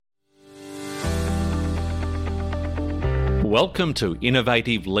Welcome to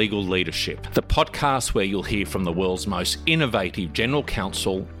Innovative Legal Leadership, the podcast where you'll hear from the world's most innovative general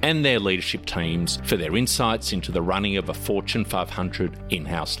counsel and their leadership teams for their insights into the running of a Fortune 500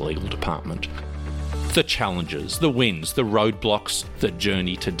 in-house legal department. The challenges, the wins, the roadblocks, the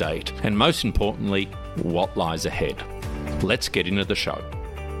journey to date, and most importantly, what lies ahead. Let's get into the show.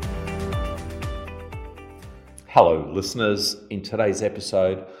 Hello, listeners. In today's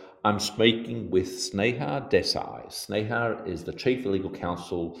episode, I'm speaking with Sneha Desai. Sneha is the Chief Legal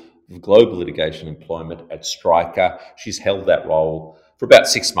Counsel of Global Litigation Employment at Stryker. She's held that role for about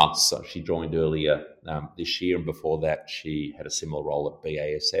 6 months. So she joined earlier this year, and before that, she had a similar role at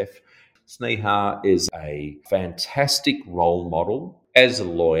BASF. Sneha is a fantastic role model as a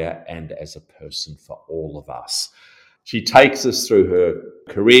lawyer and as a person for all of us. She takes us through her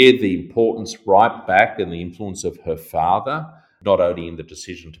career, the importance right back and the influence of her father, not only in the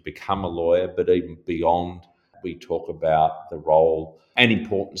decision to become a lawyer, but even beyond. We talk about the role and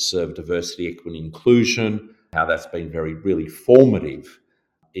importance of diversity, equity, and inclusion, how that's been really formative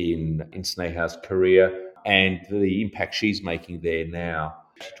in Sneha's career and the impact she's making there now.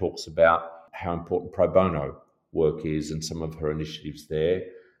 She talks about how important pro bono work is and some of her initiatives there.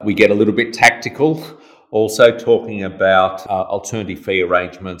 We get a little bit tactical, also talking about alternative fee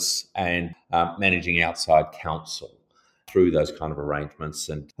arrangements and managing outside counsel through those kind of arrangements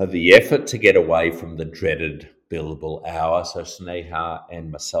and the effort to get away from the dreaded billable hour. So Sneha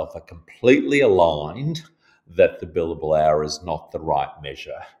and myself are completely aligned that the billable hour is not the right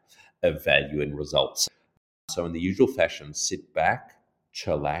measure of value and results. So in the usual fashion, sit back,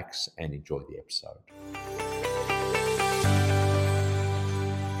 chillax, and enjoy the episode.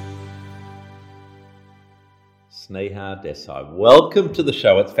 Sneha Desai, welcome to the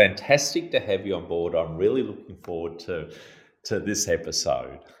show. It's fantastic to have you on board. I'm really looking forward to this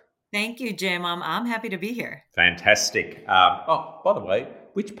episode. Thank you, Jim. I'm happy to be here. Fantastic. By the way,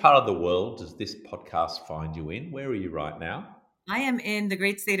 which part of the world does this podcast find you in? Where are you right now? I am in the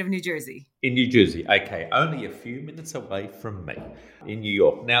great state of New Jersey. In New Jersey. Okay, only a few minutes away from me in New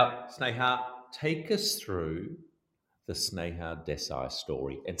York. Now, Sneha, take us through the Sneha Desai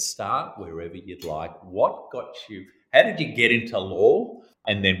story and start wherever you'd like. What got you? How did you get into law?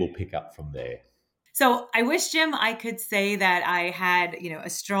 And then we'll pick up from there. So I wish, Jim, I could say that I had, a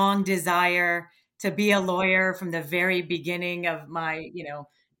strong desire to be a lawyer from the very beginning of my,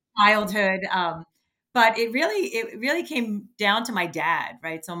 childhood. But it really came down to my dad,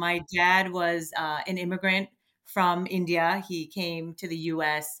 right? So my dad was an immigrant from India. He came to the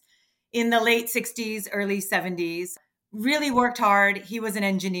U.S. in the late 60s, early 70s. Really worked hard. He was an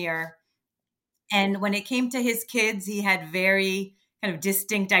engineer. And when it came to his kids, he had very kind of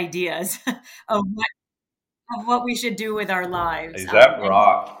distinct ideas of what we should do with our lives. Is that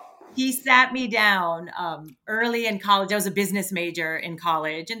right? He sat me down early in college. I was a business major in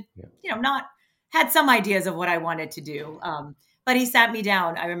college and, had some ideas of what I wanted to do. But he sat me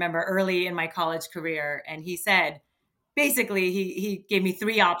down, I remember early in my college career, and he said, basically, he gave me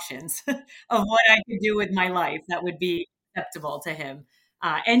 3 options of what I could do with my life that would be acceptable to him.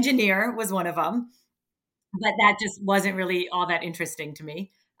 Engineer was one of them, but that just wasn't really all that interesting to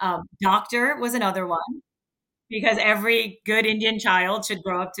me. Doctor was another one, because every good Indian child should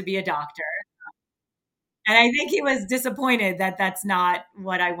grow up to be a doctor. And I think he was disappointed that that's not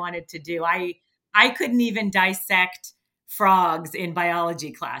what I wanted to do. I couldn't even dissect frogs in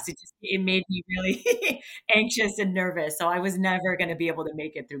biology class. It made me really anxious and nervous. So I was never going to be able to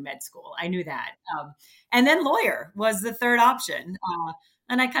make it through med school. I knew that. And then lawyer was the third option.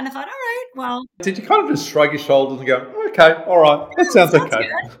 And I kind of thought, all right, well. Did you kind of just shrug your shoulders and go, okay, all right, that sounds okay.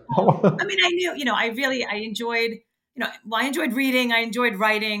 I mean, I knew, I enjoyed, I enjoyed reading. I enjoyed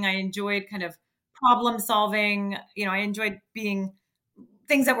writing. I enjoyed kind of problem solving. I enjoyed being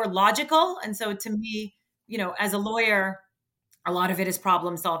things that were logical. And so to me, as a lawyer, a lot of it is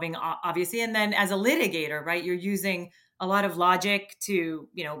problem solving, obviously. And then as a litigator, right, you're using a lot of logic to,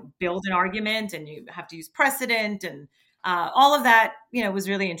 build an argument, and you have to use precedent and all of that, was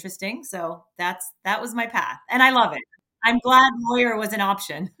really interesting. So that was my path, and I love it. I'm glad lawyer was an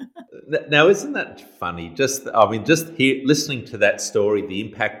option. Now, isn't that funny? Just listening to that story, the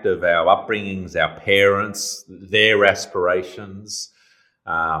impact of our upbringings, our parents, their aspirations.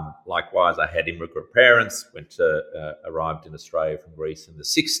 Likewise, I had immigrant parents, arrived in Australia from Greece in the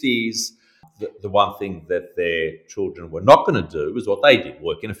 60s. The one thing that their children were not going to do was what they did,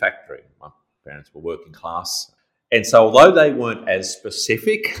 work in a factory. My parents were working class. And so although they weren't as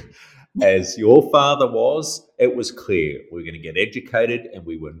specific as your father was, it was clear we were going to get educated and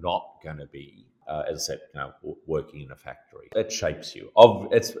we were not going to be, as I said, working in a factory. It shapes you.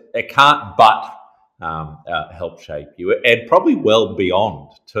 It can't but helped shape you, and probably well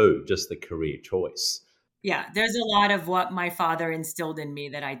beyond too, just the career choice. Yeah, there's a lot of what my father instilled in me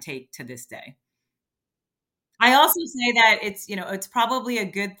that I take to this day. I also say that it's probably a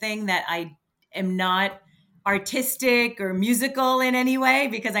good thing that I am not artistic or musical in any way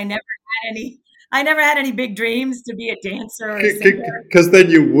because I never had any big dreams to be a dancer or a singer. Because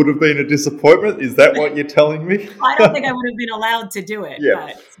then you would have been a disappointment. Is that what you're telling me? I don't think I would have been allowed to do it, Yeah,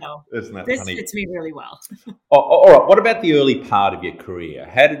 but so isn't that this funny? fits me really well. All right. What about the early part of your career?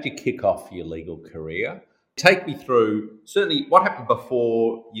 How did you kick off your legal career? Take me through certainly what happened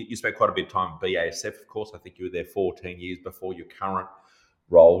before you spent quite a bit of time at BASF, of course. I think you were there 14 years before your current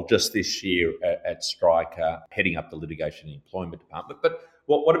role, just this year at Stryker, heading up the litigation and employment department. But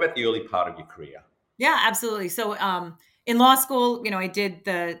what about the early part of your career? Yeah, absolutely. So in law school, I did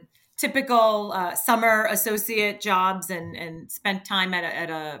the typical summer associate jobs and spent time at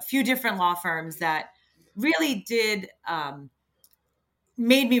a few different law firms that really did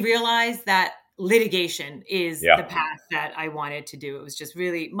made me realize that litigation is the path that I wanted to do. It was just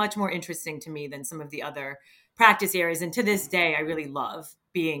really much more interesting to me than some of the other practice areas. And to this day, I really love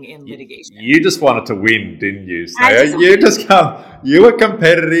being in litigation. You just wanted to win, didn't you? So you were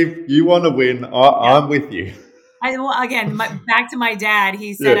competitive. You want to win. I'm with you. Back to my dad,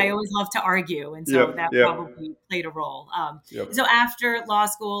 he said I always love to argue. And so that probably played a role. So after law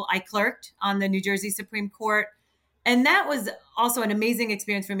school, I clerked on the New Jersey Supreme Court. And that was also an amazing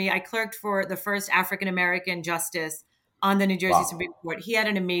experience for me. I clerked for the first African-American justice on the New Jersey Supreme Court. He had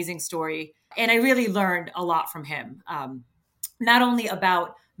an amazing story. And I really learned a lot from him, not only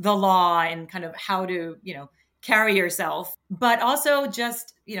about the law and kind of how to, carry yourself, but also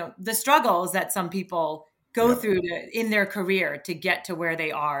just, the struggles that some people go through in their career to get to where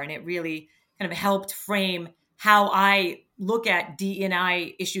they are. And it really kind of helped frame how I look at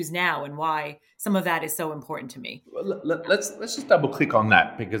D&I issues now and why some of that is so important to me. Well, let's just double click on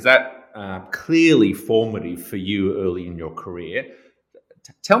that because that clearly formative for you early in your career.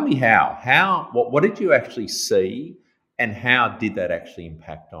 Tell me what did you actually see and how did that actually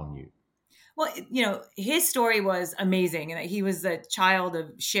impact on you? Well, his story was amazing, and he was the child of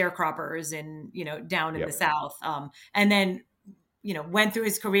sharecroppers and down in the South, and then went through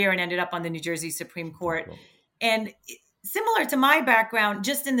his career and ended up on the New Jersey Supreme Court. And similar to my background,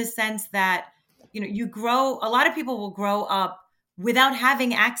 just in the sense that you grow. A lot of people will grow up without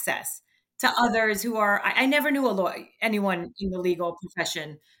having access to others who are. I never knew anyone in the legal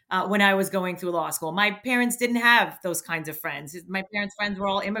profession when I was going through law school. My parents didn't have those kinds of friends. My parents' friends were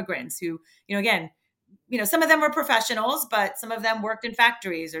all immigrants who, again, some of them were professionals, but some of them worked in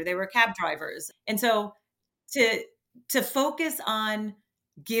factories or they were cab drivers. And so to focus on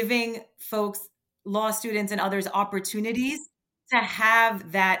giving folks, law students and others, opportunities to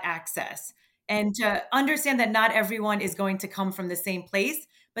have that access and to understand that not everyone is going to come from the same place,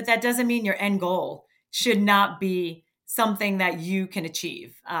 but that doesn't mean your end goal should not be something that you can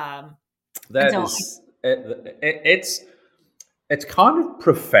achieve. It's kind of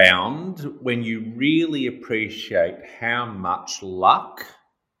profound when you really appreciate how much luck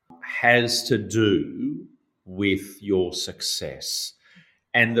has to do with your success.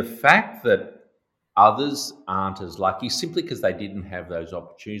 And the fact that others aren't as lucky simply because they didn't have those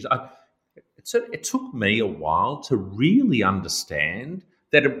opportunities. It took me a while to really understand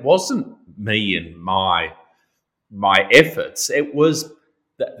that it wasn't me and my efforts. It was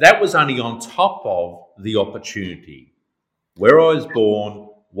that was only on top of the opportunity, where I was born,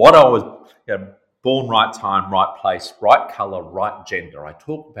 what I was born, right time, right place, right color, right gender. I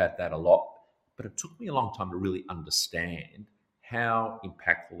talk about that a lot, but it took me a long time to really understand how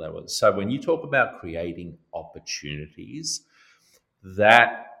impactful that was. So when you talk about creating opportunities,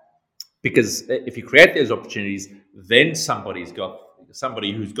 because if you create those opportunities, then somebody who's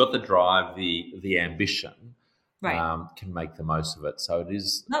got the drive, the ambition, can make the most of it. So it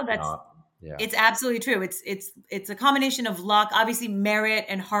is. No, it's absolutely true. It's a combination of luck. Obviously, merit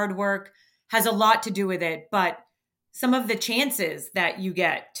and hard work has a lot to do with it, but some of the chances that you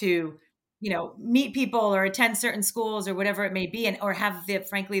get to meet people or attend certain schools or whatever it may be, or have the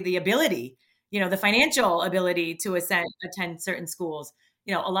ability, the financial ability to attend certain schools.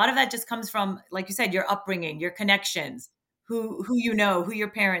 A lot of that just comes from, like you said, your upbringing, your connections, who who your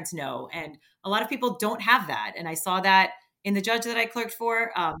parents know. And a lot of people don't have that. And I saw that in the judge that I clerked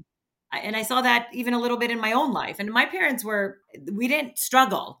for. And I saw that even a little bit in my own life. And my parents we didn't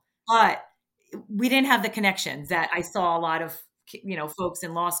struggle, but we didn't have the connections that I saw a lot of folks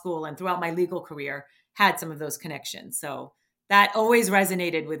in law school and throughout my legal career had some of those connections. So that always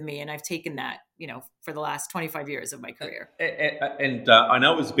resonated with me. And I've taken that, for the last 25 years of my career. And I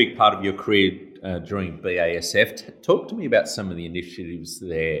know it was a big part of your career during BASF. Talk to me about some of the initiatives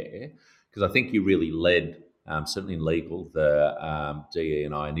there, because I think you really led, certainly in legal, the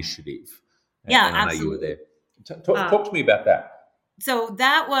DE&I initiative. Yeah, And I know you were absolutely. there. Talk to me about that. So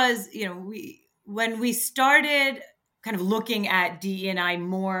that was, when we started kind of looking at DE&I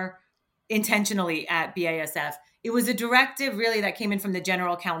more intentionally at BASF, it was a directive really that came in from the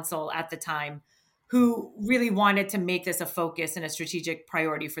general counsel at the time, who really wanted to make this a focus and a strategic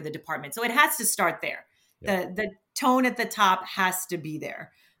priority for the department. So it has to start there. Yeah. The tone at the top has to be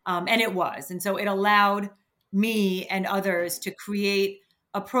there. And it was. And so it allowed me and others to create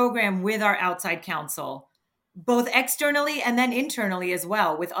a program with our outside counsel, both externally and then internally as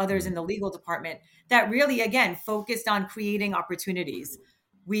well, with others in the legal department, that really, again, focused on creating opportunities.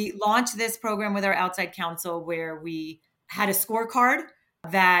 We launched this program with our outside counsel where we had a scorecard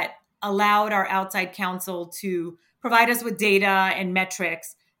that allowed our outside counsel to provide us with data and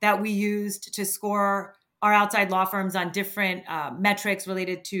metrics that we used to score our outside law firms on different metrics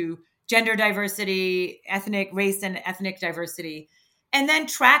related to gender diversity, race and ethnic diversity, and then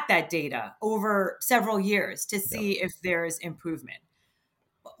track that data over several years to see if there's improvement.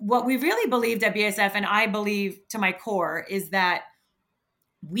 What we really believed at BASF, and I believe to my core, is that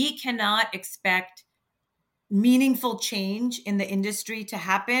we cannot expect meaningful change in the industry to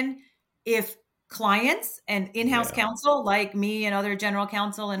happen if clients and in-house counsel like me and other general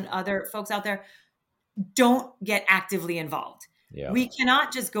counsel and other folks out there don't get actively involved. Yeah. We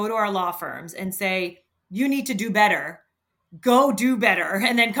cannot just go to our law firms and say, you need to do better, go do better,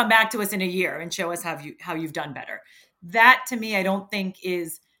 and then come back to us in a year and show us how you've done better. That, to me, I don't think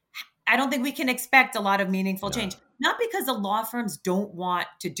we can expect a lot of meaningful change. Not because the law firms don't want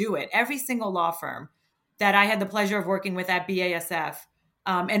to do it. Every single law firm that I had the pleasure of working with at BASF,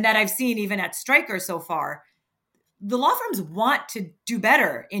 and that I've seen even at Stryker so far, the law firms want to do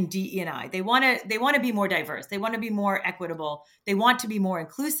better in DE&I. They want to be more diverse. They want to be more equitable. They want to be more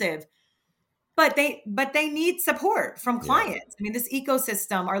inclusive. But they need support from clients. I mean, this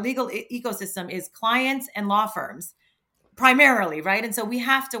ecosystem, our legal ecosystem, is clients and law firms primarily, right? And so we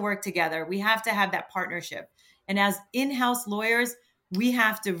have to work together. We have to have that partnership. And as in-house lawyers, we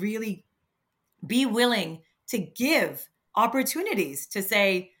have to really be willing to give opportunities to,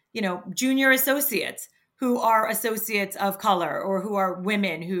 say, junior associates who are associates of color or who are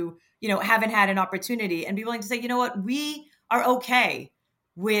women who, haven't had an opportunity, and be willing to say, you know what, we are okay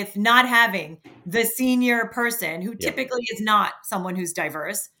with not having the senior person who typically is not someone who's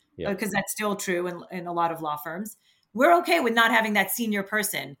diverse, because that's still true in a lot of law firms. We're okay with not having that senior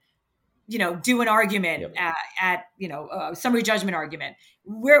person, do an argument at summary judgment argument.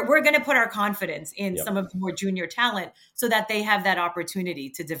 We're going to put our confidence in some of the more junior talent so that they have that opportunity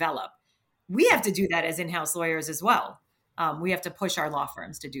to develop. We have to do that as in-house lawyers as well. We have to push our law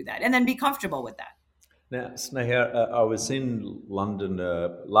firms to do that and then be comfortable with that. Now, Sneha, I was in London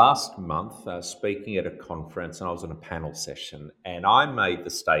last month speaking at a conference, and I was in a panel session, and I made the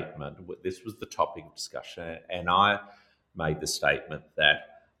statement, this was the topic of discussion, and I made the statement that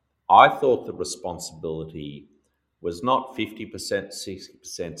I thought the responsibility was not 50%, 60%,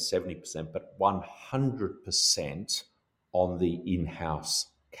 70%, but 100% on the in-house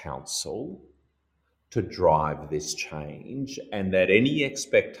counsel to drive this change, and that any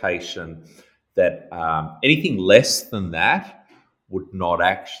expectation that anything less than that would not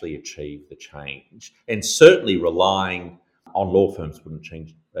actually achieve the change. And certainly relying on law firms wouldn't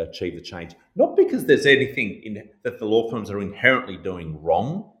achieve the change. Not because there's anything that the law firms are inherently doing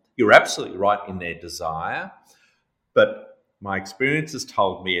wrong. You're absolutely right in their desire. But my experience has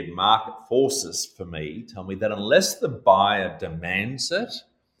told me, and market forces for me tell me, that unless the buyer demands it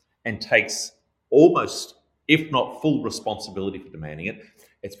and takes almost, if not full responsibility for demanding it,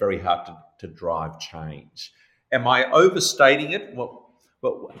 it's very hard to drive change. Am I overstating it? Well,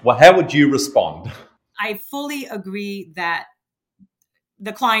 how would you respond? I fully agree that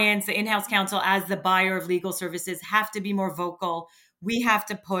the clients, the in-house counsel, as the buyer of legal services, have to be more vocal. We have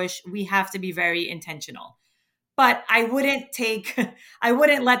to push. We have to be very intentional. But I wouldn't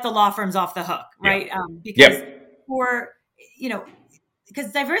let the law firms off the hook, right? Because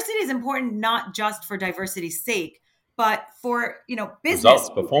because diversity is important, not just for diversity's sake, but for, business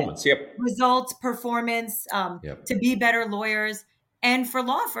results, performance, to be better lawyers. And for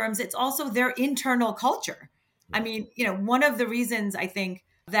law firms, it's also their internal culture. I mean, one of the reasons I think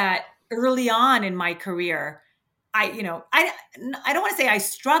that early on in my career, I don't want to say I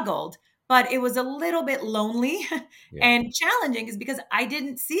struggled, but it was a little bit lonely and challenging, is because I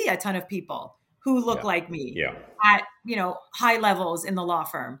didn't see a ton of people who look like me at, high levels in the law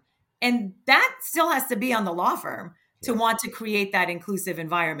firm. And that still has to be on the law firm to want to create that inclusive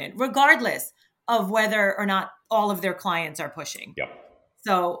environment, regardless of whether or not all of their clients are pushing. Yep.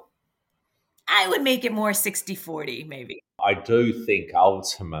 So I would make it more 60-40, maybe. I do think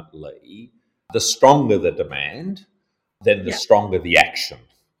ultimately the stronger the demand, then the Yeah. stronger the action,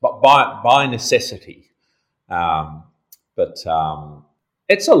 but by necessity. Um, but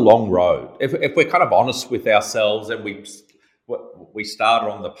it's a long road. If we're kind of honest with ourselves, and we started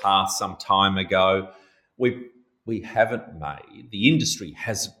on the path some time ago, we haven't made, the industry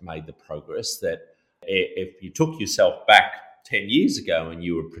hasn't made the progress that if you took yourself back 10 years ago and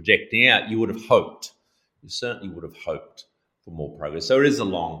you were projecting out, you would have hoped. You certainly would have hoped for more progress. So it is a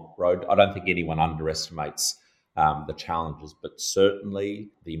long road. I don't think anyone underestimates the challenges, but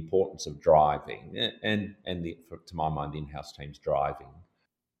certainly the importance of driving to my mind, the in-house team's driving.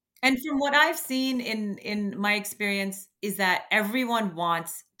 And from what I've seen in my experience is that everyone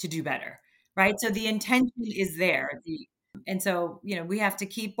wants to do better, right? So the intention is there. And so, we have to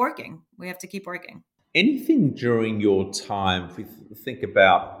keep working. We have to keep working. Anything during your time, if we think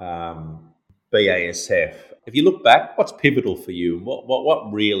about BASF, if you look back, what's pivotal for you?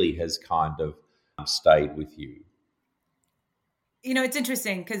 What really has kind of stayed with you? It's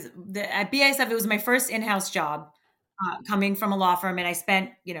interesting because at BASF, it was my first in-house job coming from a law firm. And I spent,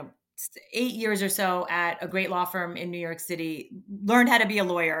 8 years or so at a great law firm in New York City, learned how to be a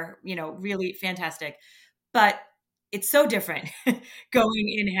lawyer, really fantastic. But it's so different going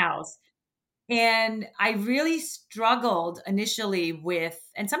in-house. And I really struggled initially with,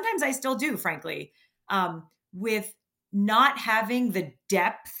 and sometimes I still do, frankly, with not having the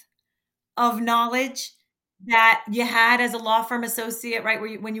depth of knowledge that you had as a law firm associate, right?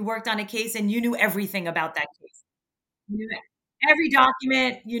 When you worked on a case and you knew everything about that case. You knew every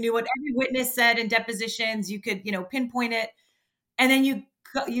document, you knew what every witness said in depositions, you could, pinpoint it. And then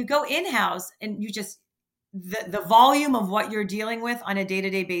you go in-house and you just the volume of what you're dealing with on a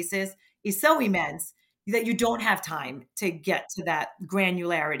day-to-day basis is so immense that you don't have time to get to that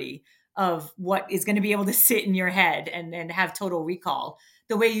granularity of what is going to be able to sit in your head and have total recall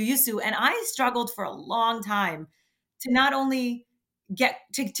the way you used to. And I struggled for a long time to not only get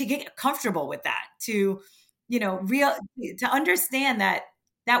to get comfortable with that, to real to understand that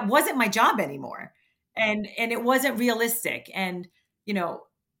that wasn't my job anymore, and it wasn't realistic. And you know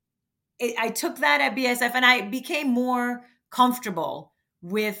I took that at BSF and I became more comfortable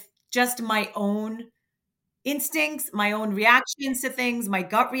with just my own instincts, my own reactions to things, my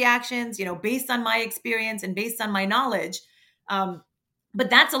gut reactions, based on my experience and based on my knowledge. Um, but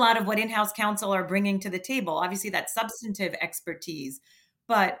that's a lot of what in-house counsel are bringing to the table. Obviously, that's substantive expertise.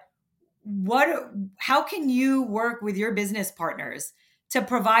 But how can you work with your business partners to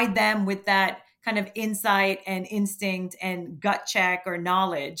provide them with that kind of insight and instinct and gut check or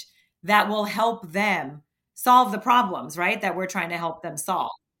knowledge that will help them solve the problems, right? That we're trying to help them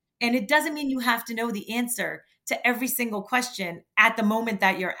solve. And it doesn't mean you have to know the answer to every single question at the moment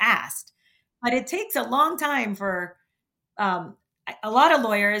that you're asked. But it takes a long time for um, a lot of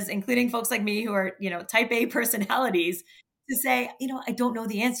lawyers, including folks like me who are, type A personalities, to say, I don't know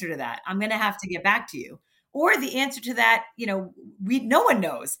the answer to that. I'm going to have to get back to you. Or the answer to that, no one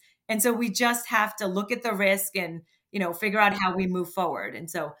knows. And so we just have to look at the risk and, figure out how we move forward. And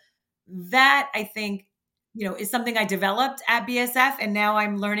so that, I think, is something I developed at BSF, and now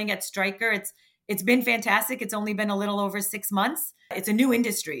I'm learning at Stryker. It's been fantastic. It's only been a little over 6 months. It's a new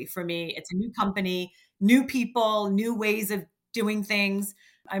industry for me. It's a new company, new people, new ways of doing things.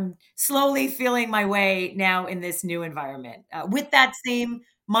 I'm slowly feeling my way now in this new environment with that same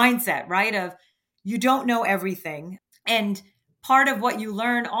mindset, right? Of you don't know everything. And part of what you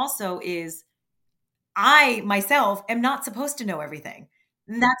learn also is I myself am not supposed to know everything.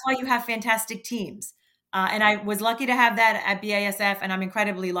 And that's why you have fantastic teams. And I was lucky to have that at BASF, and I'm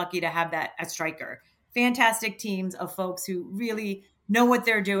incredibly lucky to have that at Stryker. Fantastic teams of folks who really know what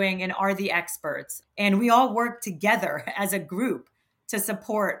they're doing and are the experts. And we all work together as a group to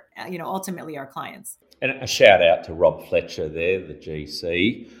support, ultimately our clients. And a shout out to Rob Fletcher there, the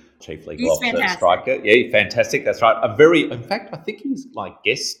GC, Chief Legal He's Officer at fantastic. Stryker. Yeah, fantastic. That's right. In fact, I think he's like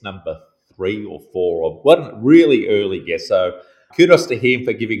guest number 3 or 4, or one really early guest. So kudos to him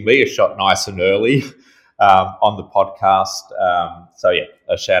for giving me a shot nice and early on the podcast. So yeah,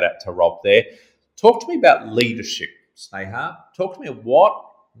 a shout out to Rob there. Talk to me about leadership, Sneha. Talk to me, what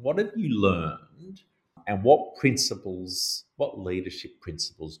have you learned, and what leadership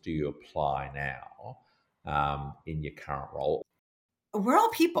principles do you apply now in your current role? We're all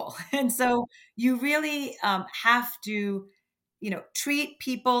people. And so you really have to, treat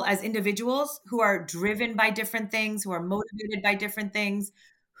people as individuals who are driven by different things, who are motivated by different things,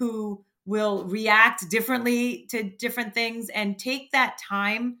 who will react differently to different things, and take that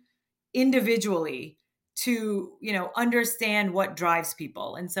time individually to, understand what drives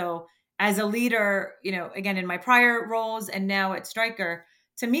people. And so as a leader, again, in my prior roles and now at Stryker,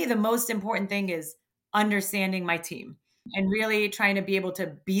 to me, the most important thing is understanding my team and really trying to be able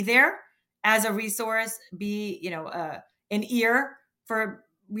to be there as a resource, be, an ear for,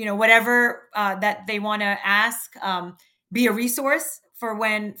 whatever that they want to ask, be a resource for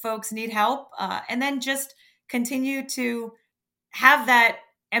when folks need help, and then just continue to have that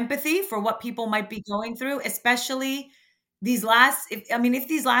empathy for what people might be going through, especially if these last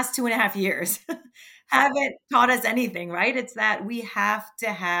 2.5 years haven't taught us anything, right? It's that we have to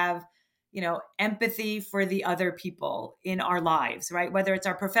have, empathy for the other people in our lives, right? Whether it's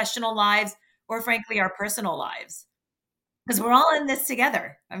our professional lives or frankly, our personal lives, because we're all in this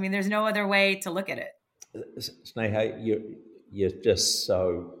together. I mean, there's no other way to look at it. Sneha, you're just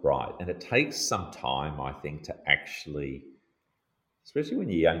so right. And it takes some time, I think, to actually, especially when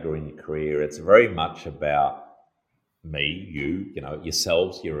you're younger in your career, it's very much about me,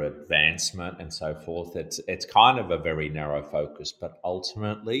 yourselves, your advancement and so forth. It's kind of a very narrow focus, but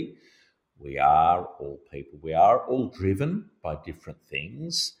ultimately we are all people. We are all driven by different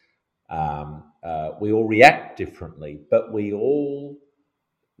things. We all react differently, but we all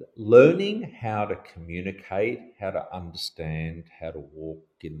learning how to communicate, how to understand, how to walk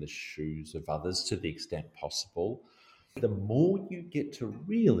in the shoes of others to the extent possible. The more you get to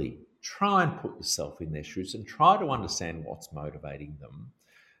really try and put yourself in their shoes and try to understand what's motivating them,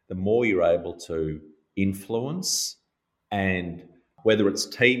 the more you're able to influence, and whether it's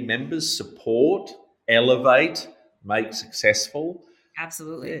team members, support, elevate, make successful.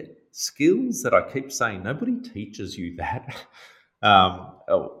 Absolutely. Skills that I keep saying, nobody teaches you that. I'm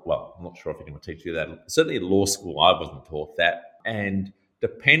not sure if anyone teaches you that. Certainly in law school, I wasn't taught that. And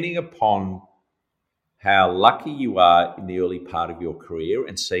depending upon how lucky you are in the early part of your career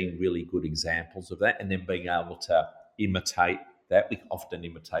and seeing really good examples of that, and then being able to imitate that, we often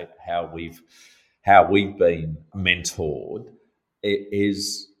imitate how we've been mentored,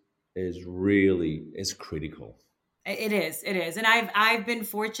 is critical. It is. And I've been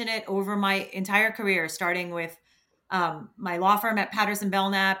fortunate over my entire career, starting with my law firm at Patterson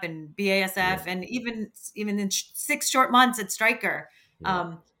Belknap and BASF, and even in 6 short months at Stryker,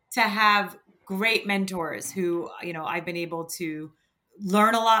 to have great mentors who, I've been able to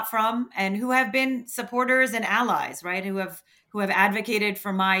learn a lot from, and who have been supporters and allies, right? Who have advocated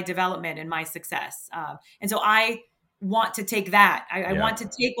for my development and my success. And so I want to take that. I want to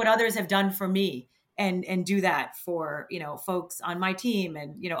take what others have done for me and do that for, folks on my team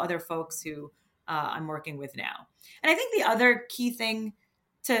and, other folks who I'm working with now. And I think the other key thing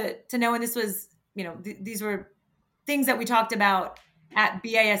to know, and this was, these were things that we talked about at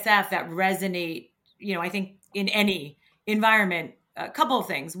BASF that resonate, I think in any environment. A couple of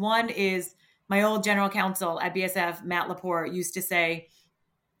things. One is my old general counsel at BASF, Matt Lepore, used to say,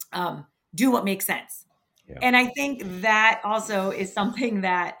 do what makes sense. Yeah. And I think that also is something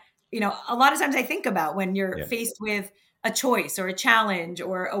that, a lot of times I think about when you're faced with a choice or a challenge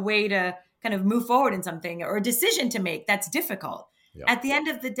or a way to kind of move forward in something or a decision to make that's difficult. Yeah. At the end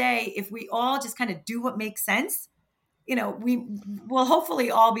of the day, if we all just kind of do what makes sense, we will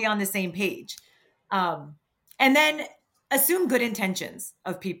hopefully all be on the same page. And then assume good intentions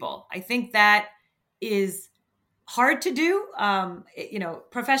of people. I think that is hard to do,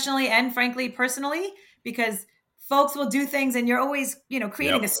 professionally and frankly, personally, because folks will do things and you're always,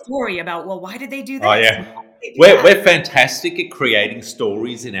 creating a story about, well, why did they do this? Oh, yeah. We're fantastic at creating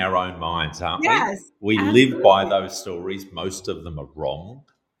stories in our own minds, aren't we? Yes, we absolutely live by those stories. Most of them are wrong,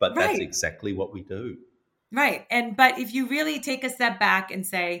 but that's exactly what we do. Right. But if you really take a step back and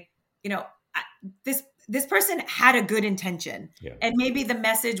say, this person had a good intention, and maybe the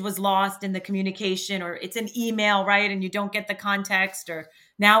message was lost in the communication, or it's an email, right? And you don't get the context, or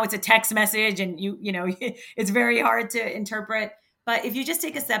now it's a text message and it's very hard to interpret. But if you just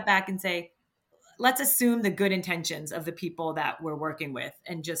take a step back and say, let's assume the good intentions of the people that we're working with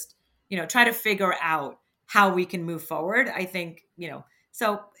and just, try to figure out how we can move forward. I think,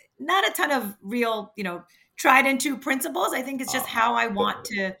 so not a ton of real, tried and true principles. I think it's just how I want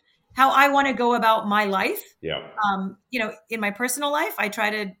to go about my life. Yeah. In my personal life, I try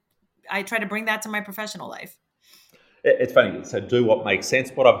to bring that to my professional life. It's funny. So do what makes sense.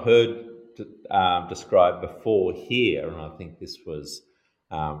 What I've heard described before here, and I think this was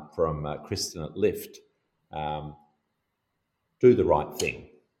from Kristen at Lyft, do the right thing.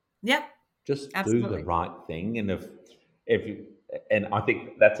 Yep. Just Absolutely. Do the right thing. And and I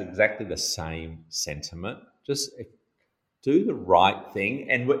think that's exactly the same sentiment. Just do the right thing.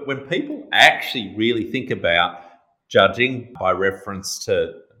 And when people actually really think about judging by reference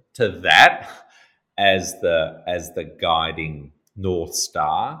to to that as the guiding North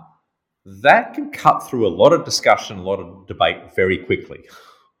Star, that can cut through a lot of discussion, a lot of debate very quickly.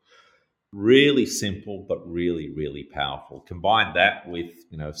 Really simple, but really, really powerful. Combine that with,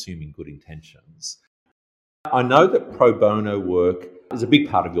 assuming good intentions. I know that pro bono work is a big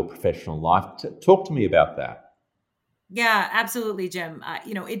part of your professional life. Talk to me about that. Yeah, absolutely, Jim.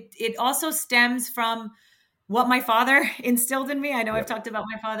 It also stems from what my father instilled in me. I know I've talked about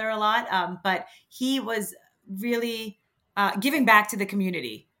my father a lot, but he was really giving back to the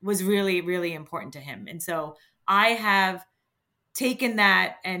community was really, really important to him. And so I have taken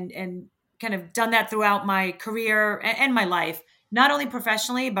that and kind of done that throughout my career and my life, not only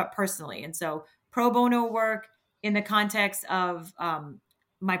professionally, but personally. And so pro bono work in the context of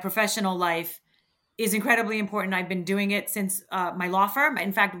my professional life is incredibly important. I've been doing it since my law firm.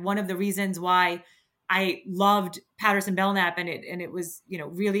 In fact, one of the reasons why I loved Patterson Belknap and it was,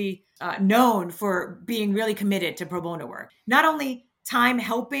 really known for being really committed to pro bono work. Not only time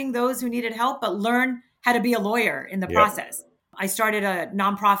helping those who needed help, but learn how to be a lawyer in the process. I started a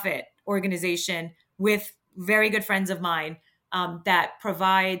nonprofit organization with very good friends of mine that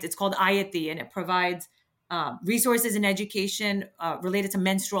provides, it's called IATHI, and it provides resources and education related to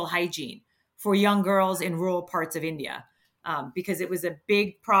menstrual hygiene for young girls in rural parts of India, because it was a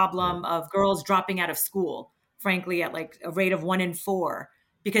big problem of girls dropping out of school, frankly, at like a rate of 1 in 4,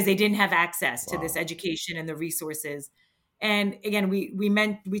 because they didn't have access to this education and the resources. And again,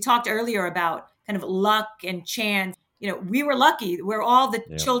 we talked earlier about kind of luck and chance. We were lucky. We're all the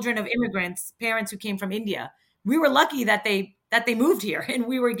children of immigrants, parents who came from India. We were lucky that they moved here and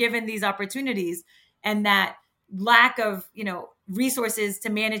we were given these opportunities, and that lack of, resources to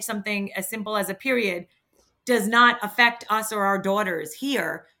manage something as simple as a period does not affect us or our daughters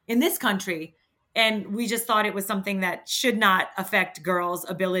here in this country. And we just thought it was something that should not affect girls'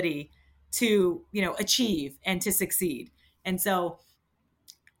 ability to, achieve and to succeed. And so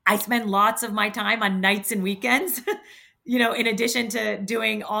I spend lots of my time on nights and weekends, in addition to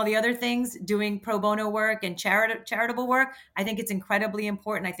doing all the other things, doing pro bono work and charitable work. I think it's incredibly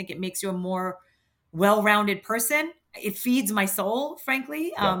important. I think it makes you a more well-rounded person. It feeds my soul,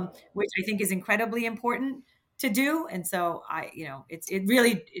 frankly, which I think is incredibly important to do. And so it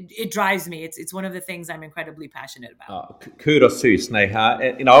really drives me. It's one of the things I'm incredibly passionate about. Kudos to you,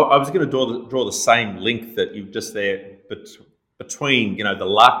 Sneha. And, I was going to draw the same link that you've just there, but between the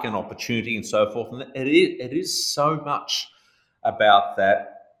luck and opportunity and so forth, and it is so much about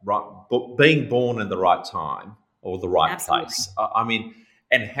that, right? But being born in the right time or the right place. I mean,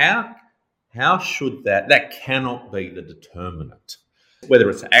 and how should that cannot be the determinant? Whether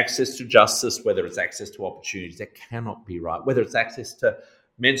it's access to justice, whether it's access to opportunities, that cannot be right. Whether it's access to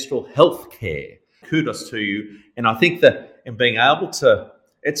menstrual health care, kudos to you. And I think that in being able to,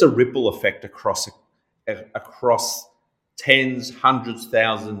 it's a ripple effect across tens, hundreds,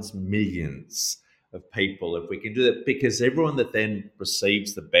 thousands, millions of people if we can do that, because everyone that then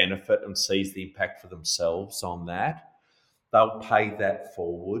receives the benefit and sees the impact for themselves on that, they'll pay that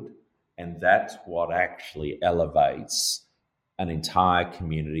forward. And that's what actually elevates an entire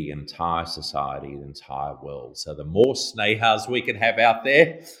community, an entire society, an entire world. So the more Snehas we can have out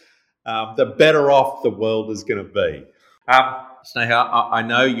there, the better off the world is going to be. Sneha, I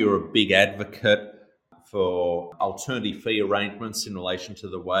know you're a big advocate for alternative fee arrangements in relation to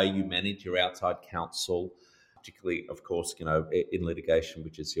the way you manage your outside counsel, particularly, of course, in litigation,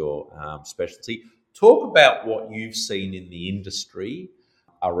 which is your specialty. Talk about what you've seen in the industry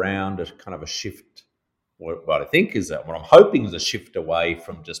around a kind of a shift, what I think is what I'm hoping is a shift away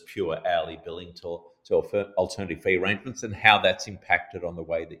from just pure hourly billing to alternative fee arrangements, and how that's impacted on the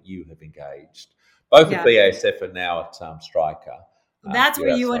way that you have engaged, both at BASF and now at Stryker. That's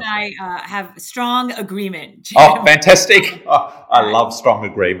where you and I have strong agreement, Jim. Oh, fantastic. I love strong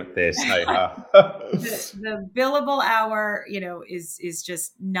agreement there, Sneha. the billable hour, is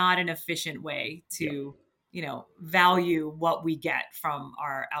just not an efficient way to value what we get from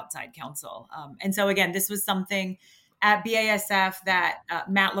our outside counsel. And so again, this was something at BASF that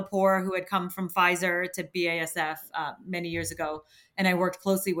Matt Lepore, who had come from Pfizer to BASF many years ago, and I worked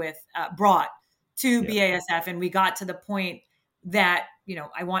closely with, brought to BASF. And we got to the point that,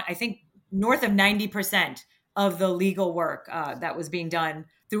 I think north of 90% of the legal work that was being done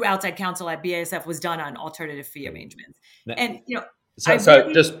through outside counsel at BASF was done on alternative fee arrangements. Now, and,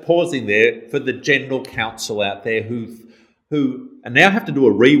 So just pausing there for the general counsel out there who and now have to do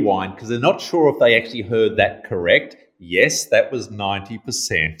a rewind because they're not sure if they actually heard that correct. Yes, that was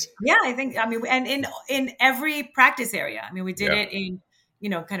 90%. Yeah, I think, and in every practice area. We did it in,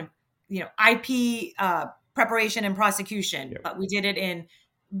 IP preparation and prosecution. We did it in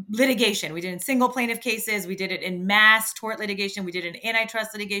litigation. We did it in single plaintiff cases. We did it in mass tort litigation. We did it in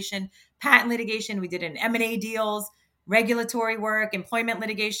antitrust litigation, patent litigation. We did it in M&A deals, regulatory work, employment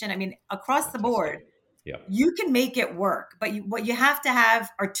litigation. I mean, across the board, you can make it work. But what you have to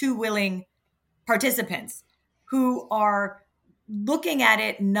have are two willing participants who are looking at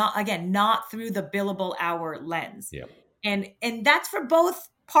it not through the billable hour lens. And that's for both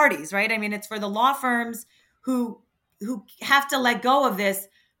parties, right? I mean, it's for the law firms who have to let go of this,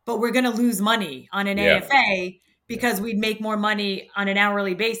 but we're going to lose money on an AFA because we'd make more money on an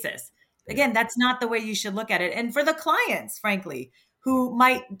hourly basis. Again, that's not the way you should look at it. And for the clients, frankly, who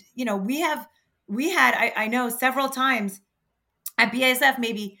might, I know several times at BASF,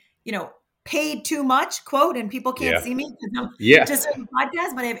 maybe, paid too much, quote, and people can't see me because I'm just on the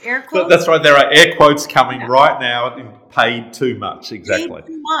podcast, but I have air quotes. That's right. There are air quotes coming right now. Paid too much. Exactly. Paid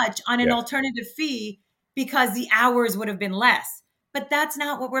too much on an alternative fee because the hours would have been less. But that's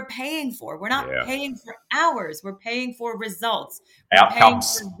not what we're paying for. We're not paying for hours. We're paying for results.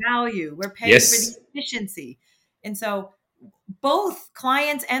 Outcomes. We're paying for value. We're paying for the efficiency. And so both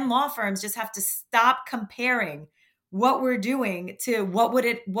clients and law firms just have to stop comparing what we're doing to what would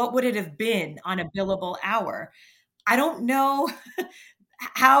it have been on a billable hour. I don't know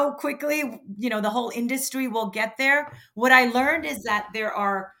how quickly, the whole industry will get there. What I learned is that there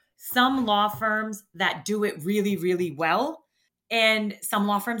are some law firms that do it really, really well, and some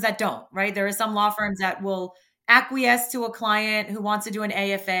law firms that don't, right? There are some law firms that will acquiesce to a client who wants to do an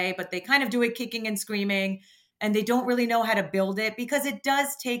AFA, but they kind of do it kicking and screaming, and they don't really know how to build it because it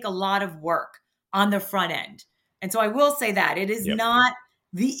does take a lot of work on the front end. And so I will say that it is not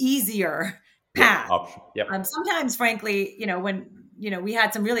the easier path. Sometimes, frankly, when, we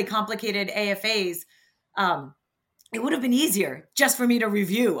had some really complicated AFAs, it would have been easier just for me to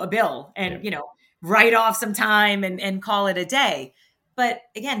review a bill and, write off some time and call it a day. But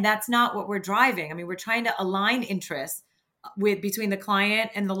again, that's not what we're driving. I mean, we're trying to align interests between the client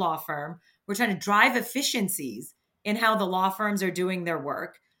and the law firm. We're trying to drive efficiencies in how the law firms are doing their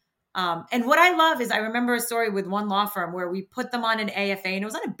work. And what I love is I remember a story with one law firm where we put them on an AFA, and it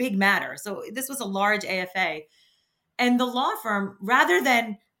was on a big matter. So this was a large AFA. And the law firm, rather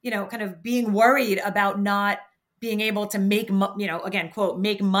than, kind of being worried about not being able to make, again, quote,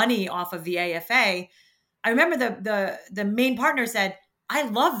 make money off of the AFA, I remember the main partner said, I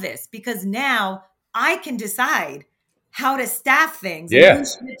love this because now I can decide how to staff things and who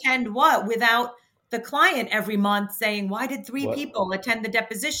should attend what without the client every month saying, why did three people attend the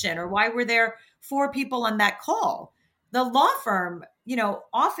deposition? Or why were there 4 people on that call? The law firm,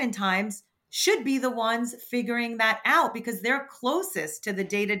 oftentimes should be the ones figuring that out because they're closest to the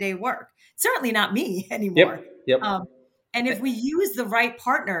day-to-day work. Certainly not me anymore. And if we use the right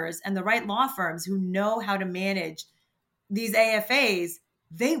partners and the right law firms who know how to manage these AFAs,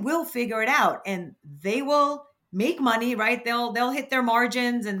 they will figure it out and they will make money, right? They'll hit their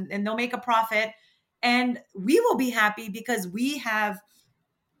margins and they'll make a profit. And we will be happy because we have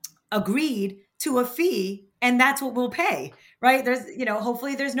agreed to a fee and that's what we'll pay, right? There's,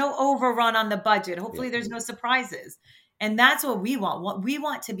 hopefully there's no overrun on the budget. Hopefully there's no surprises. And that's what we want. What we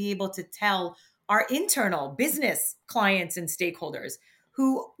want to be able to tell our internal business clients and stakeholders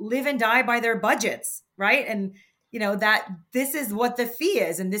who live and die by their budgets, right? And, that this is what the fee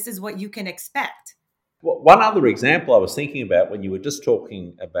is and this is what you can expect. Well, one other example I was thinking about when you were just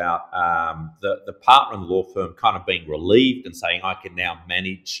talking about the partner in the law firm kind of being relieved and saying, I can now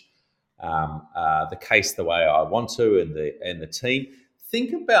manage the case the way I want to and the team.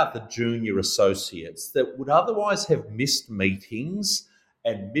 Think about the junior associates that would otherwise have missed meetings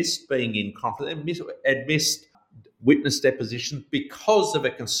and missed being in conference and missed witness depositions because of a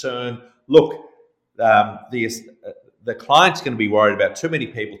concern. Look, the client's going to be worried about too many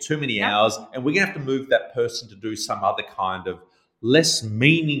people, too many hours, and we're going to have to move that person to do some other kind of less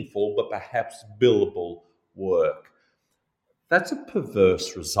meaningful but perhaps billable work. That's a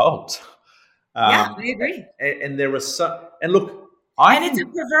perverse result. I agree. And there are and look, it's a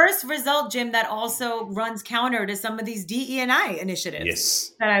perverse result, Jim, that also runs counter to some of these DE&I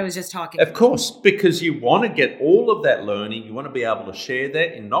initiatives that I was just talking about. Of course, because you want to get all of that learning. You want to be able to share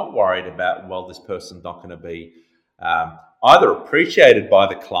that and not worried about, well, this person's not going to be either appreciated by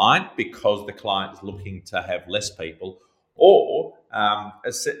the client because the client is looking to have less people or,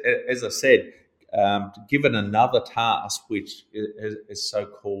 as I said, given another task which is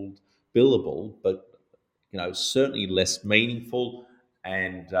so-called billable, but certainly less meaningful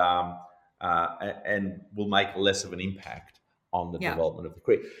and will make less of an impact on the development of the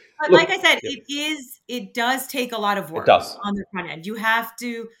career. But like I said, it does take a lot of work on the front end. You have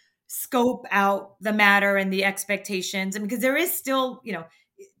to scope out the matter and the expectations, and because there is still,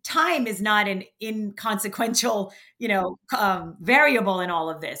 time is not an inconsequential, variable in all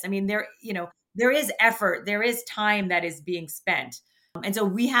of this. I mean, there is effort, there is time that is being spent. And so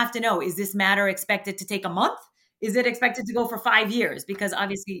we have to know, is this matter expected to take a month? Is it expected to go for 5 years? Because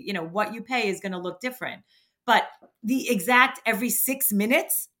obviously, what you pay is going to look different. But the exact every 6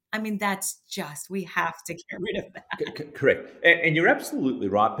 minutes, I mean, we have to get rid of that. Correct. And you're absolutely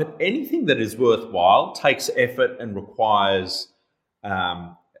right. But anything that is worthwhile takes effort and requires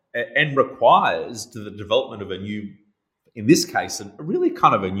the development of a new, in this case, a really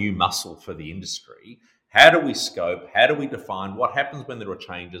kind of a new muscle for the industry. How do we scope? How do we define what happens when there are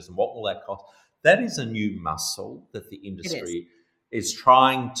changes and what will that cost? That is a new muscle that the industry is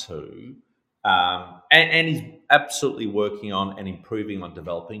trying to, and is absolutely working on and improving on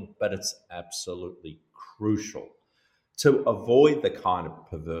developing, but it's absolutely crucial to avoid the kind of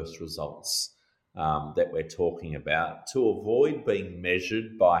perverse results that we're talking about, to avoid being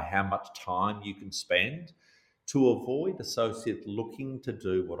measured by how much time you can spend, to avoid associates looking to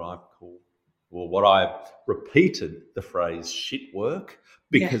do what I've repeated the phrase shit work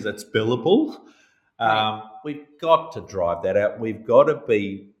because it's billable. Right. We've got to drive that out. We've got to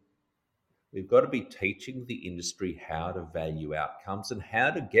be teaching the industry how to value outcomes and how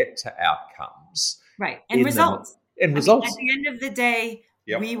to get to outcomes. Right. And results. Results. At the end of the day,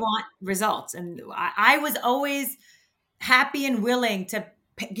 we want results. And I was always happy and willing to,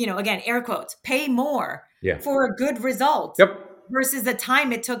 again, air quotes, pay more for a good result versus the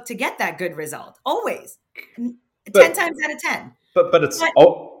time it took to get that good result. Always. 10 times out of 10.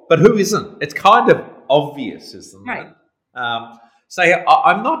 But who isn't? It's kind of obvious, isn't it? So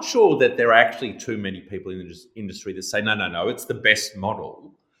I'm not sure that there are actually too many people in the industry that say, no, it's the best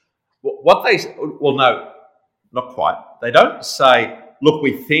model. No, not quite. They don't say, look,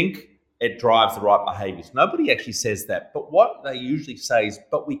 we think it drives the right behaviours. Nobody actually says that. But what they usually say is,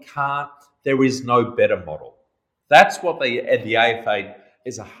 but we can't, there is no better model. That's what the AFA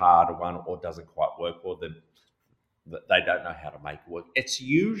is a harder one or doesn't quite work or they don't know how to make it work. It's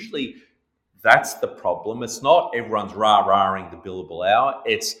usually, that's the problem. It's not everyone's rah-rahing the billable hour.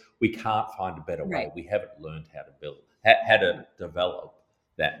 It's we can't find a better way. We haven't learned how to develop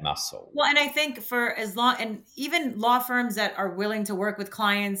that muscle. Well, and I think for as long, and even law firms that are willing to work with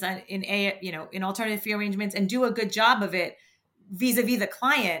clients in alternative fee arrangements and do a good job of it vis-a-vis the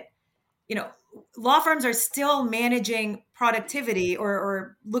client, law firms are still managing productivity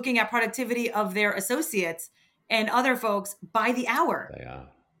or looking at productivity of their associates and other folks by the hour. They are.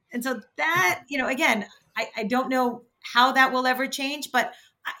 And so that, again, I don't know how that will ever change, but,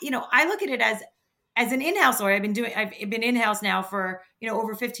 I look at it as an in-house lawyer. I've been in-house now for,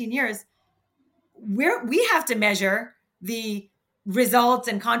 over 15 years. We have to measure the results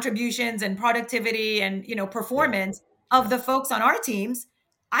and contributions and productivity and, performance of the folks on our teams.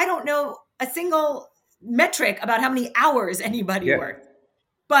 I don't know a single metric about how many hours anybody worked.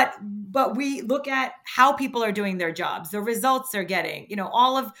 But we look at how people are doing their jobs, the results they're getting,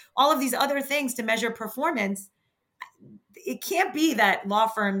 all of these other things to measure performance. It can't be that law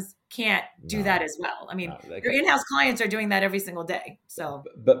firms can't do that as well. I mean, your in-house clients are doing that every single day. So,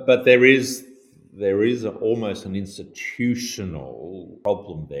 but there is almost an institutional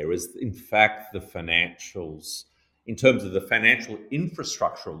problem. There is, in fact, the financials, in terms of the financial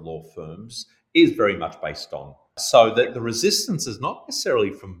infrastructure of law firms, is very much based on. So that the resistance is not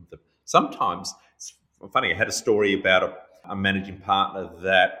necessarily from sometimes, it's funny, I had a story about a managing partner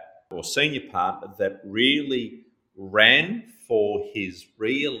or senior partner that really ran for his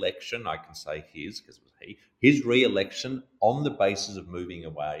re-election, I can say his because it was his re-election on the basis of moving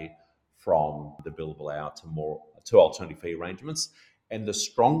away from the billable hour to alternative fee arrangements. And the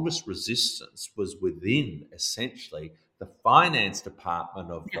strongest resistance was within essentially the finance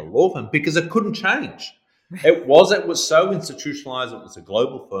department of the law firm because it couldn't change. It was so institutionalized. It was a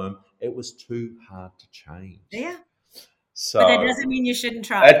global firm. It was too hard to change. Yeah. So, but that doesn't mean you shouldn't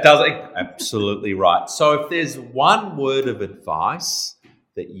try. It doesn't. Absolutely right. So if there's one word of advice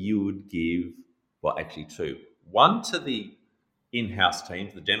that you would give, well, actually two. One to the in-house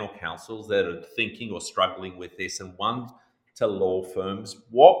teams, the general counsels that are thinking or struggling with this, and one to law firms,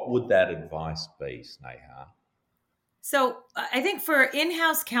 what would that advice be, Sneha? So I think for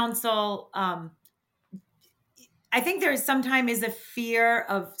in-house counsel, I think there sometimes is a fear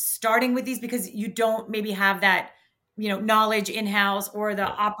of starting with these because you don't maybe have that, knowledge in-house or the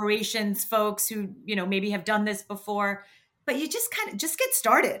operations folks who, maybe have done this before, but you just get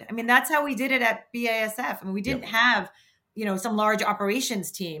started. I mean, that's how we did it at BASF. I mean, we didn't have, some large operations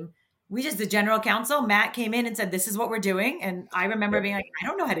team. We just, the general counsel, Matt came in and said, this is what we're doing. And I remember being like, I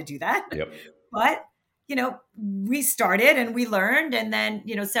don't know how to do that. Yep. But, we started and we learned, and then,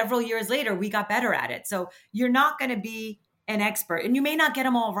 several years later, we got better at it. So you're not going to be an expert, and you may not get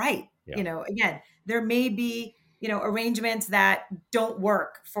them all right. Yeah. Again, there may be, arrangements that don't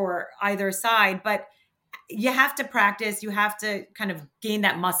work for either side, but you have to practice. You have to kind of gain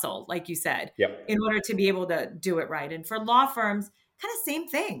that muscle, like you said, Yep. in order to be able to do it right. And for law firms, kind of same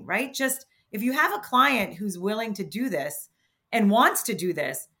thing, right? Just if you have a client who's willing to do this and wants to do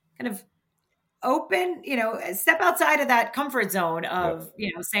this, kind of open, step outside of that comfort zone of,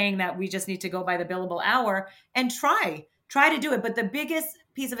 saying that we just need to go by the billable hour, and try to do it. But the biggest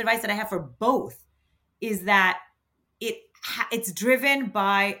piece of advice that I have for both is that it's driven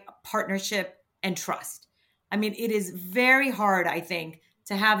by partnership and trust. I mean, it is very hard, I think,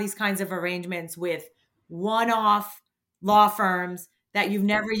 to have these kinds of arrangements with one-off law firms that you've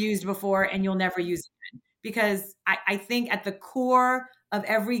never used before and you'll never use again. Because I think at the core of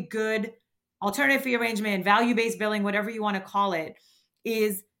every good alternative fee arrangement, value-based billing, whatever you want to call it,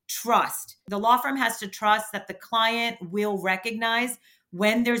 is trust. The law firm has to trust that the client will recognize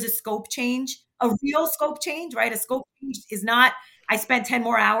when there's a scope change, a real scope change, right? A scope change is not, I spent 10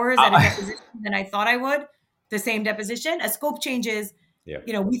 more hours at a deposition than I thought I would, the same deposition. A scope change is,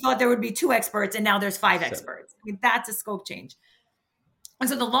 we thought there would be 2 experts and now there's 5 experts. I mean, that's a scope change. And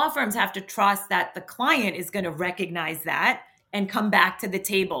so the law firms have to trust that the client is going to recognize that and come back to the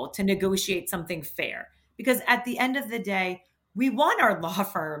table to negotiate something fair. Because at the end of the day, we want our law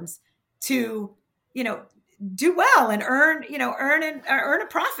firms to, do well and earn a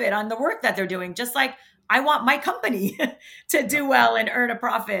profit on the work that they're doing. Just like I want my company to do well and earn a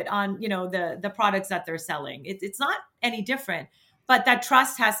profit on, the products that they're selling. It's not any different, but that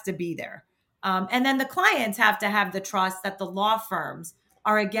trust has to be there. And then the clients have to have the trust that the law firms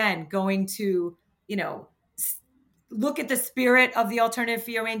are, again, going to, look at the spirit of the alternative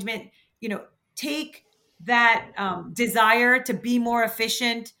fee arrangement, take that desire to be more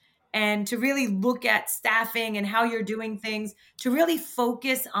efficient and to really look at staffing and how you're doing things, to really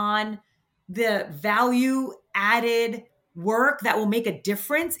focus on the value added work that will make a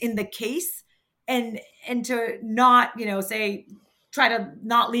difference in the case, and to not, try to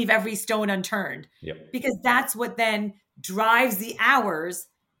not leave every stone unturned. Yep. Because that's what then drives the hours,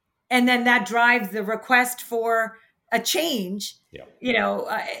 and then that drives the request for a change,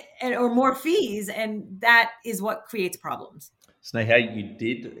 or more fees, and that is what creates problems. Sneha,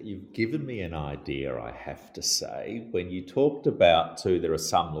 you've given me an idea, I have to say, when you talked about, too, there are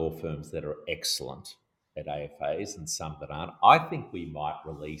some law firms that are excellent at AFAs and some that aren't. I think we might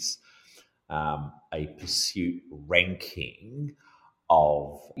release a pursuit ranking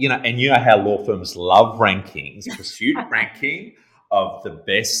of, and how law firms love rankings, pursuit ranking of the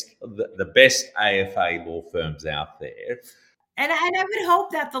best AFA law firms out there. And I would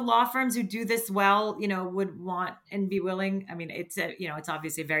hope that the law firms who do this well, would want and be willing. I mean, it's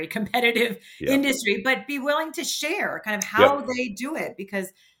obviously a very competitive industry, but be willing to share kind of how they do it.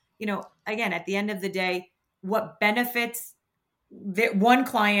 Because, again, at the end of the day, what benefits one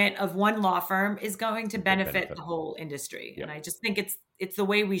client of one law firm is going to benefit the whole industry. And I just think it's the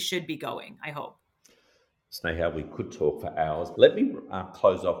way we should be going, I hope. Sneha, we could talk for hours. Let me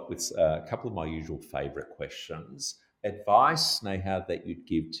close off with a couple of my usual favourite questions. Advice, Sneha, that you'd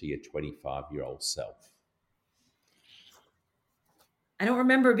give to your 25-year-old self? I don't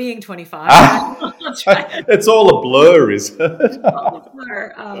remember being 25. It's all a blur, isn't it? All a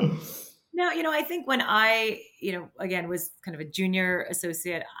blur. No, I think when I, again, was kind of a junior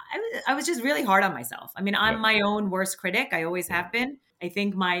associate, I was just really hard on myself. I mean, I'm my own worst critic. I always have been. I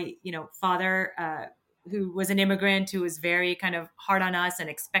think my, father, who was an immigrant, who was very kind of hard on us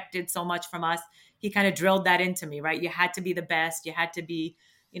and expected so much from us, he kind of drilled that into me, right? You had to be the best. You had to be,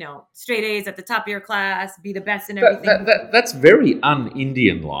 straight A's at the top of your class, be the best in everything. That's very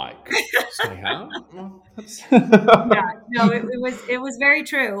un-Indian-like. Yeah, no, it was very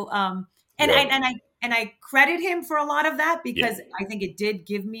true. And I credit him for a lot of that, because I think it did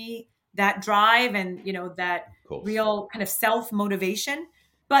give me that drive and, that real kind of self-motivation.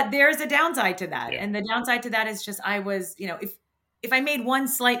 But there's a downside to that. And the downside to that is just, I was, if I made one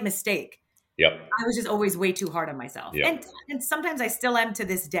slight mistake, I was just always way too hard on myself. And sometimes I still am to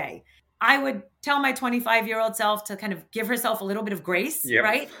this day. I would tell my 25-year-old self to kind of give herself a little bit of grace,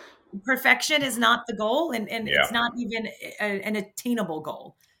 right? Perfection is not the goal, and it's not even an attainable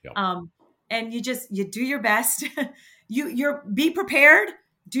goal. And you do your best. You're be prepared,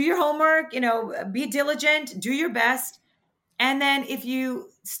 do your homework, be diligent, do your best. And then if you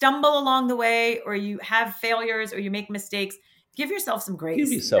stumble along the way, or you have failures, or you make mistakes, give yourself some grace.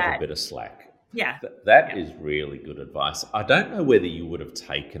 Give yourself a bit of slack. Yeah. That Yeah. is really good advice. I don't know whether you would have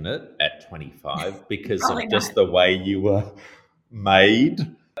taken it at 25 because Probably of not. just the way you were made.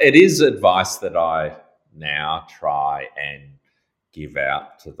 It is advice that I now try and give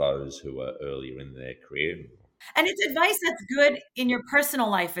out to those who are earlier in their career. And it's advice that's good in your personal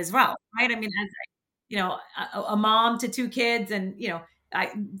life as well, right? I mean, as a mom to two kids, and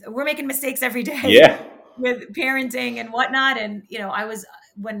I we're making mistakes every day Yeah, with parenting and whatnot. And I was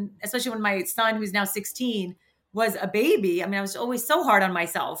especially when my son, who's now 16, was a baby. I mean, I was always so hard on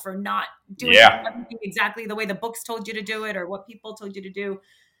myself for not doing yeah. everything exactly the way the books told you to do it or what people told you to do.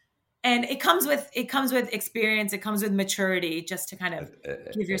 And it comes with experience, it comes with maturity, just to kind of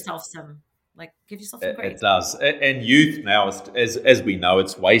give yourself some give yourself some It grace. does, and youth now, as we know,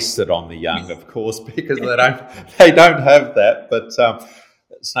 it's wasted on the young, of course, because they don't have that. But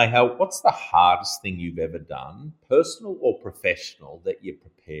Sneha, what's the hardest thing you've ever done, personal or professional, that you're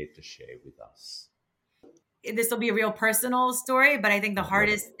prepared to share with us? This will be a real personal story, but I think the Yep,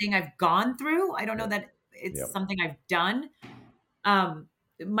 hardest thing I've gone through, I don't know yep, that it's yep. something I've done. Um,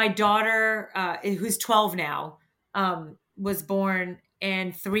 my daughter, who's 12 now, was born,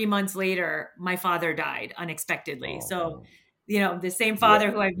 and 3 months later, my father died unexpectedly. Oh So, no. the same Yeah,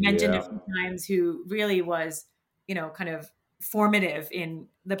 father who I've mentioned a yeah. few times, who really was, kind of formative in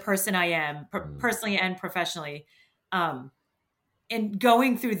the person I am, Mm, personally and professionally. Um, and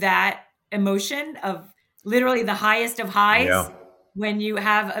going through that emotion of literally the highest of highs yeah, when you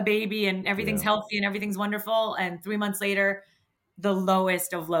have a baby and everything's yeah, healthy and everything's wonderful, and 3 months later, the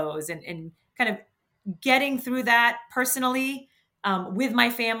lowest of lows, and kind of getting through that personally, with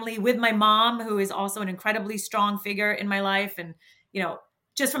my family, with my mom, who is also an incredibly strong figure in my life. And,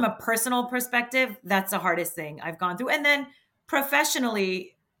 just from a personal perspective, that's the hardest thing I've gone through. And then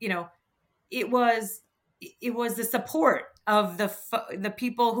professionally, it was it was the support of the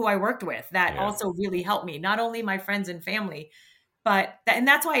people who I worked with that yeah, also really helped me, not only my friends and family, but and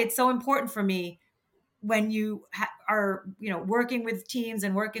that's why it's so important for me when you are working with teams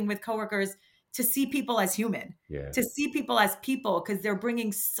and working with coworkers, to see people as human, yeah. to see people as people, because they're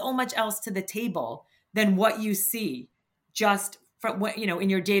bringing so much else to the table than what you see just from what in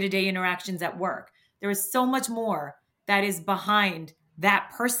your day-to-day interactions at work. There is so much more that is behind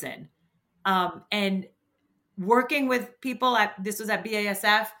that person. And working with people this was at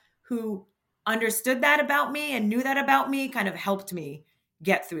BASF, who understood that about me and knew that about me, kind of helped me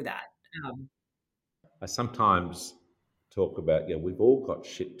get through that. um, I sometimes talk about, we've all got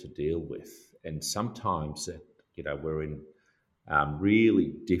shit to deal with, and sometimes, we're in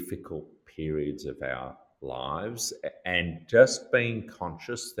really difficult periods of our lives, and just being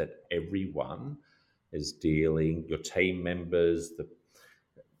conscious that everyone is dealing, your team members,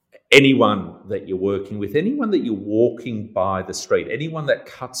 anyone that you're working with, anyone that you're walking by the street, anyone that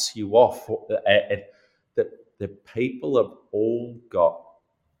cuts you off, that the people have all got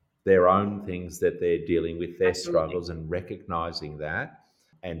their own things that they're dealing with, their Absolutely. struggles, and recognizing that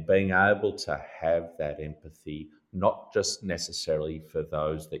and being able to have that empathy, not just necessarily for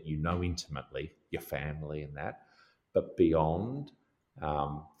those that you know intimately, your family and that, but beyond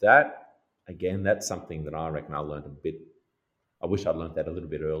that. Again, that's something that I reckon I learned a bit. I wish I'd learned that a little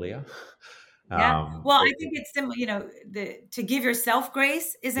bit earlier. Yeah. Well, I It, think it's similar, to give yourself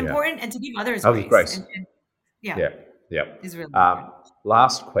grace is yeah, important, and to give others that was grace. grace. And yeah, Yeah, yeah. is really important.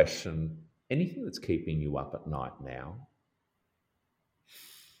 Last question. Anything that's keeping you up at night now?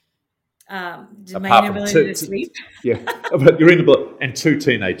 My Apart from inability to sleep. yeah, but you're in the and two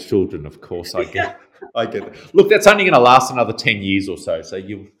teenage children, of course. I get it. Look, that's only going to last another 10 years or so. So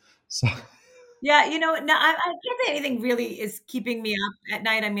Yeah, no, I can't say anything really is keeping me up at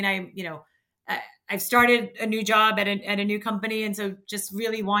night. I mean, I've started a new job at a new company, and so just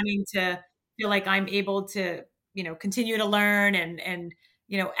really wanting to feel like I'm able to, continue to learn, and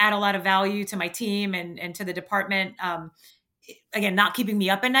add a lot of value to my team and to the department. Again, not keeping me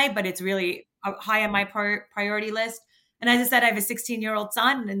up at night, but it's really high on my priority list. And as I said, I have a 16-year-old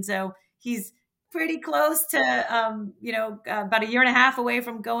son, and so he's pretty close to about a year and a half away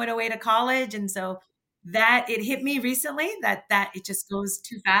from going away to college. And so that it hit me recently that it just goes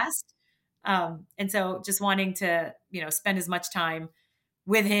too fast. And so just wanting to spend as much time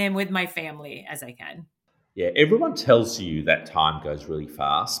with him, with my family, as I can. yeah, everyone tells you that time goes really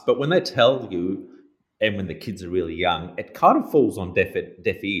fast, but when they tell you, and when the kids are really young, it kind of falls on deaf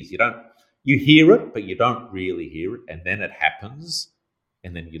ears. You hear it, but you don't really hear it, and then it happens,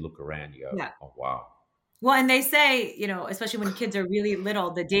 and then you look around, you go, Yeah. oh wow, Well, and they say, especially when kids are really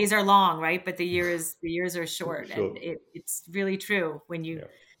little, the days are long, right? But the years are short. sure, And it's really true when you yeah,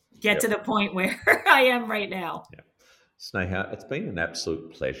 get yeah, to the point where I am right now. yeah. Sneha, it's been an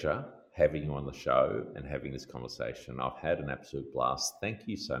absolute pleasure. having you on the show and having this conversation. I've had an absolute blast. Thank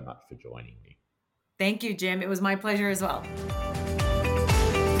you so much for joining me. Thank you, Jim. It was my pleasure as well.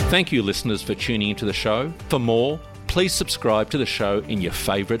 Thank you, listeners, for tuning into the show. For more, please subscribe to the show in your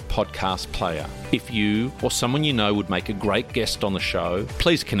favourite podcast player. If you or someone you know would make a great guest on the show,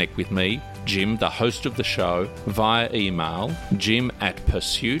 please connect with me, Jim, the host of the show, via email,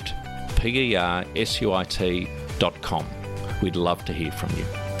 jim@persuit.com. We'd love to hear from you.